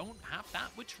they don't have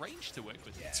that much range to work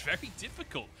with. Yeah. It's very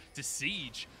difficult to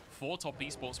siege for top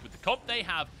esports with the comp they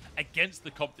have against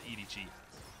the comp that EDG has.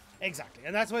 Exactly,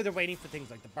 and that's why they're waiting for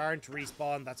things like the Baron to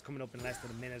respawn. That's coming up in less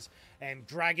than a minute.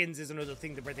 Dragons is another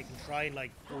thing where they can try and like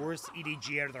force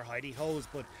EDG out of their hidey holes,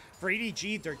 but for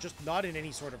EDG, they're just not in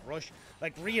any sort of rush.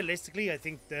 Like, realistically, I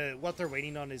think what they're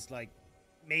waiting on is like,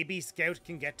 maybe Scout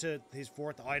can get to his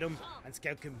 4th item, and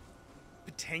Scout can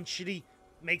potentially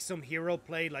make some hero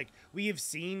play. Like, we have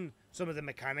seen some of the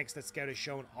mechanics that Scout has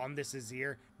shown on this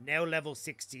Azir, now level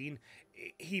 16.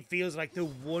 He feels like the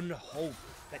one hope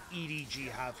that EDG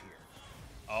have here.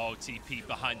 Oh, TP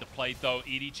behind the plate though.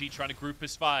 EDG trying to group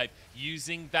as 5,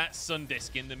 using that Sun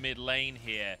Disc in the mid lane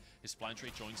here as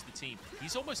Flandre joins the team.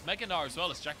 He's almost Mega Gnar as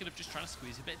well, as JackeyLove just trying to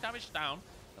squeeze a bit of damage down.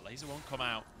 The laser won't come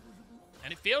out.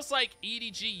 And it feels like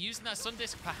EDG using that Sun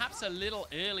Disc perhaps a little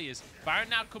early, as Baron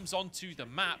now comes onto the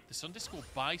map. The Sun Disc will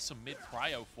buy some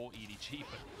mid-prio for EDG,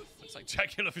 but looks like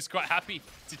JackeyLove is quite happy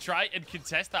to try and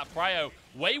contest that prio.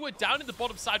 Wayward down in the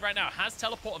bottom side right now, has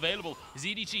teleport available as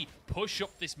EDG push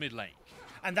up this mid lane.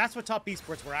 And that's what top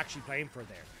esports were actually playing for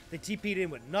there. They TP'd in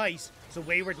with Knight, so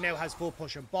Wayward now has full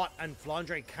push on bot, and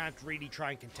Flandre can't really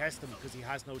try and contest him because he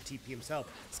has no TP himself.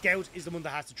 Scout is the one that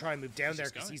has to try and move down there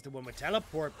because he's the one with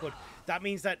teleport, but that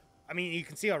means that, I mean, you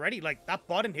can see already, like, that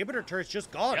bot inhibitor turret's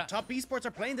just gone. Yeah. Top esports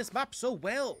are playing this map so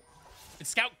well. And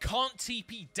Scout can't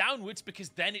TP downwards because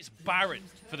then it's Baron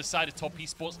for the side of top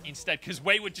esports instead, because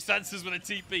Wayward just answers with a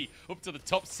TP up to the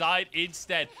top side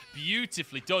instead.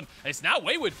 Beautifully done. As now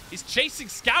Wayward is chasing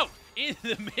Scout in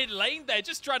the mid lane there,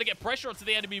 just trying to get pressure onto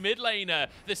the enemy mid laner.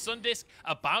 The Sun Disc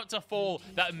about to fall.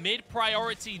 That mid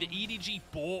priority that EDG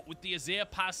bought with the Azir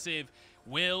passive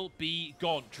will be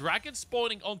gone. Dragon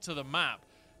spawning onto the map.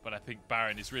 But I think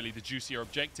Baron is really the juicier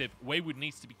objective. Wayward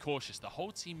needs to be cautious. The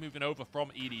whole team moving over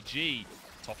from EDG.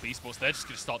 Top esports, they're just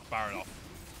going to start the Baron off.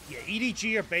 Yeah,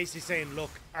 EDG are basically saying, look,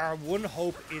 our one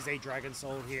hope is a Dragon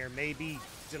Soul here. Maybe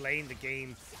delaying the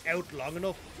game out long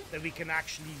enough that we can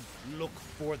actually look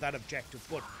for that objective.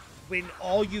 But when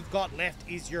all you've got left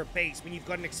is your base, when you've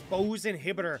got an exposed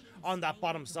inhibitor on that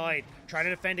bottom side, trying to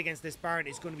defend against this Baron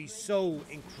is going to be so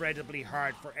incredibly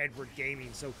hard for Edward Gaming.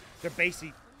 So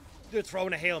they're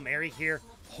throwing a Hail Mary here,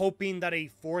 hoping that a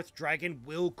 4th dragon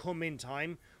will come in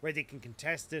time where they can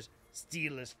contest it,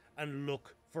 steal it, and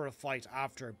look for a fight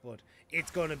after. But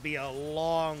it's going to be a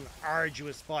long,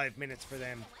 arduous 5 minutes for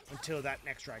them until that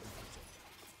next dragon comes in.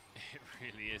 It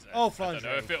really is. Oh, Flandre. I don't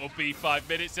know if it'll be 5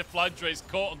 minutes if Flandre's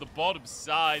caught on the bottom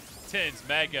side. Turns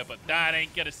Mega, but that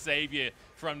ain't going to save you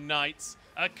from Knight's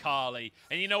Akali.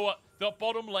 And you know what? The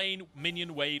bottom lane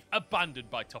minion wave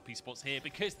abandoned by top esports here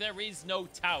because there is no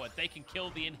tower. They can kill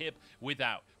the inhib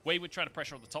without. Wayward trying to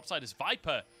pressure on the top side as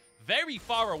Viper very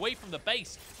far away from the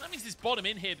base. That means this bottom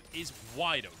inhib is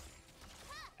wide open.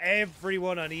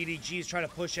 Everyone on EDG is trying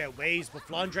to push out waves, but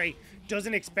Flandre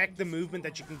doesn't expect the movement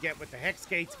that you can get with the Hex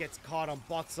Gates, gets caught on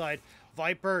bot side.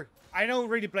 Viper, I don't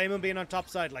really blame him being on top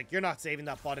side. Like, you're not saving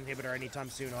that bot inhibitor anytime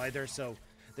soon either, so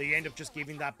they end up just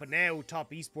giving that. But now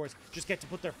top esports just get to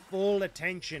put their full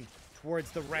attention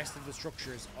towards the rest of the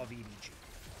structures of EDG.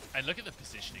 And look at the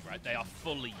positioning, right? They are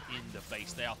fully in the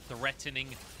base. They are threatening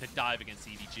to dive against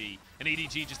EDG. And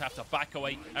EDG just have to back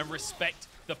away and respect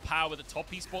the power that top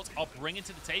esports are bringing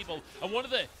to the table. And one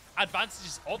of the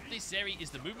advantages of this Zeri is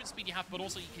the movement speed you have, but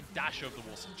also you can dash over the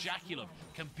walls. And JackeyLove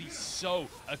can be so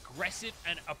aggressive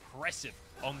and oppressive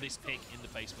on this pick in the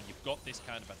face when you've got this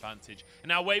kind of advantage. And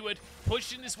now Wayward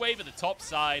pushing this wave at the top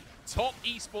side. Top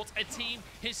Esports, a team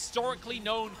historically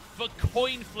known for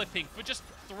coin flipping, for just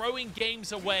throwing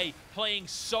games away, playing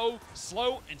so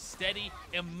slow and steady,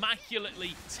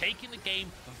 immaculately taking the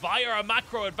game via a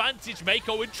macro advantage.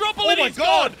 Meiko in trouble, and he's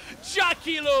gone!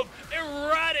 JackeyLove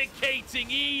eradicating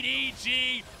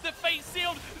EDG. The face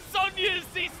sealed. Sonya's,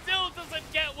 he still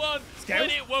doesn't get one, but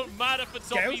it won't matter for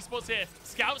top Esports here.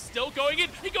 Scout's still going in.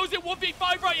 He goes in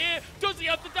 1v5 right here. Does he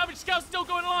have the damage? Scout's still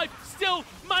going alive. Still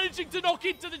managing to knock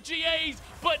into the GAs,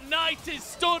 but Knight is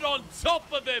stood on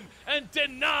top of him and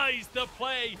denies the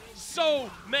play. So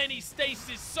many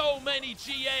stasis, so many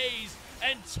GAs.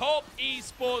 And top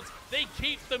Esports, they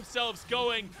keep themselves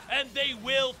going, and they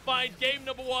will find game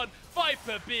number 1.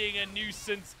 Viper being a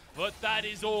nuisance, but that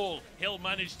is all he'll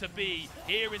manage to be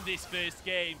here in this first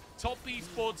game. Top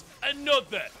Esports,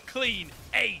 another clean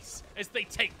ace as they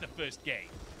take the first game.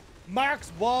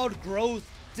 Mark's wild growth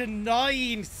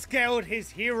denying Scout his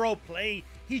hero play.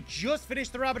 He just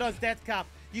finished the Rabadon's death cap.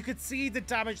 You could see the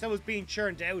damage that was being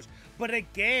churned out. But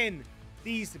again,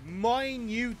 these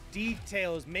minute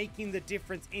details making the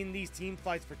difference in these team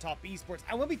fights for top Esports.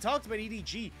 And when we talked about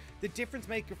EDG, the difference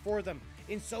maker for them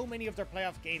in so many of their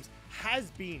playoff games has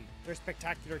been their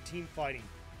spectacular team fighting.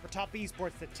 For top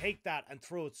Esports to take that and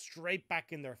throw it straight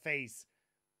back in their face,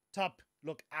 top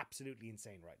look absolutely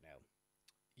insane right now.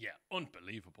 Yeah,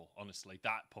 unbelievable, honestly,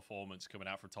 that performance coming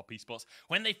out from top Esports.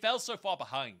 When they fell so far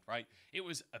behind, right, it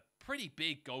was a pretty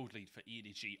big gold lead for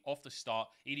EDG off the start.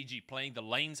 EDG playing the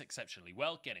lanes exceptionally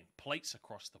well, getting plates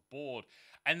across the board.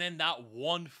 And then that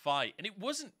one fight, and it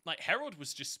wasn't like Herald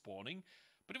was just spawning,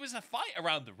 but it was a fight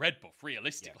around the red buff,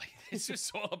 realistically. Yeah. It's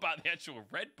just all about the actual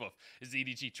red buff as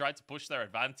EDG tried to push their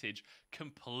advantage,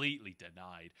 completely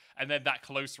denied. And then that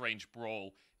close range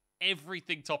brawl,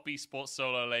 everything top Esports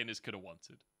solo laners could have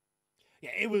wanted.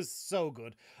 Yeah, it was so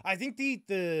good. I think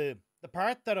the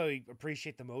part that I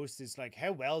appreciate the most is like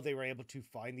how well they were able to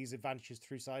find these advantages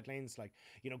through side lanes, like,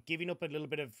 you know, giving up a little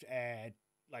bit of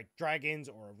like dragons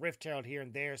or a Rift Herald here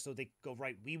and there, so they go,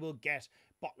 right, we will get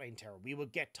bot lane terror, we will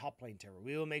get top lane terror,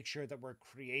 we will make sure that we're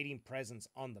creating presence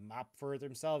on the map for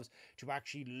themselves to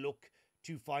actually look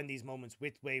to find these moments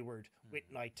with Wayward, with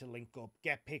Knight to link up,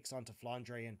 get picks onto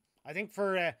Flandre. And I think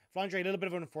for Flandre, a little bit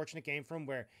of an unfortunate game for him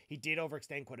where he did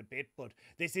overextend quite a bit, but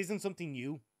this isn't something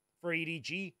new for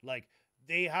EDG. Like,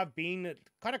 they have been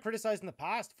kind of criticized in the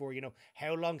past for, you know,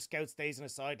 how long Scout stays in a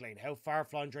side lane, how far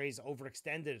Flandre is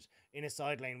overextended in a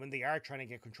side lane when they are trying to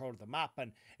get control of the map.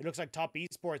 And it looks like top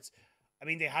Esports, I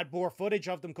mean, they had more footage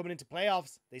of them coming into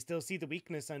playoffs. They still see the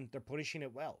weakness and they're punishing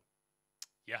it well.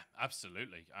 Yeah,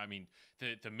 absolutely. I mean,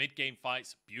 the mid-game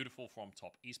fights, beautiful from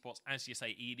top Esports. As you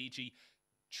say, EDG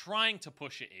trying to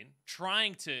push it in,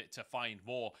 trying to find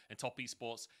more, and top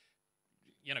Esports,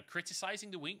 you know,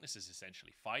 criticizing the weaknesses,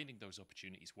 essentially, finding those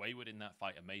opportunities. Wayward in that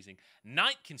fight, amazing.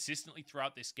 Knight consistently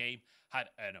throughout this game had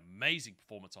an amazing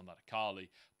performance on that Akali.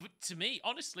 But to me,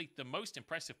 honestly, the most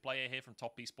impressive player here from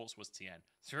top Esports was Tian.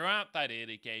 Throughout that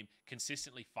early game,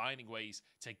 consistently finding ways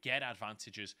to get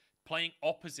advantages, playing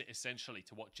opposite, essentially,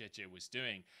 to what JJ was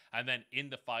doing. And then in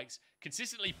the fights,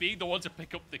 consistently being the one to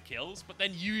pick up the kills, but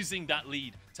then using that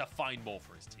lead to find more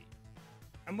for his team.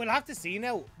 And we'll have to see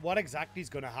now what exactly is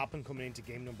going to happen coming into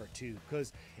game number 2,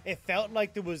 because it felt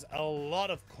like there was a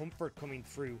lot of comfort coming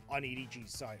through on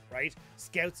EDG's side, right?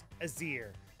 Scouts, Azir,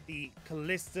 the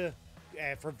Kalista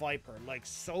for Viper, like,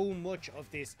 so much of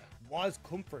this was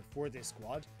comfort for this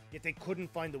squad, yet they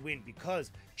couldn't find the win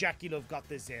because JackeyLove got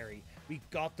the Zeri, we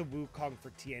got the Wukong for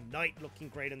Tian, Knight looking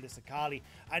great on this Akali,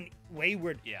 and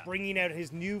Wayward bringing out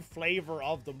his new flavor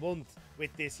of the month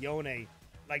with this Yone.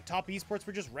 Like, top Esports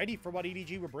were just ready for what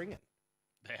EDG were bringing.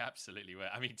 They absolutely were.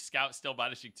 I mean, Scout still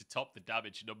managing to top the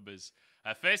damage numbers.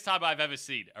 First time I've ever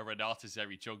seen a Renata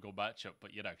Zeri jungle matchup,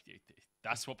 but, you know,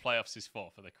 that's what playoffs is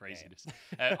for the craziness.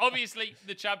 Obviously,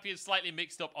 the champion slightly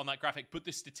mixed up on that graphic, but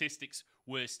the statistics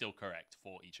were still correct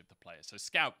for each of the players. So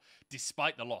Scout,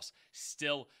 despite the loss,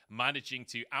 still managing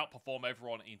to outperform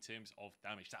everyone in terms of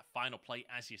damage. That final play,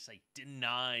 as you say,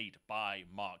 denied by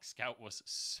Mark. Scout was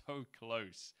so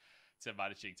close to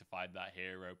managing to find that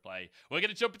hero play. We're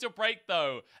going to jump into a break,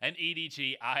 though. And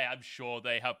EDG, I am sure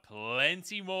they have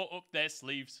plenty more up their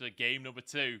sleeves for game number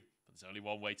 2. But there's only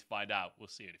one way to find out. We'll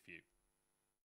see you in a few.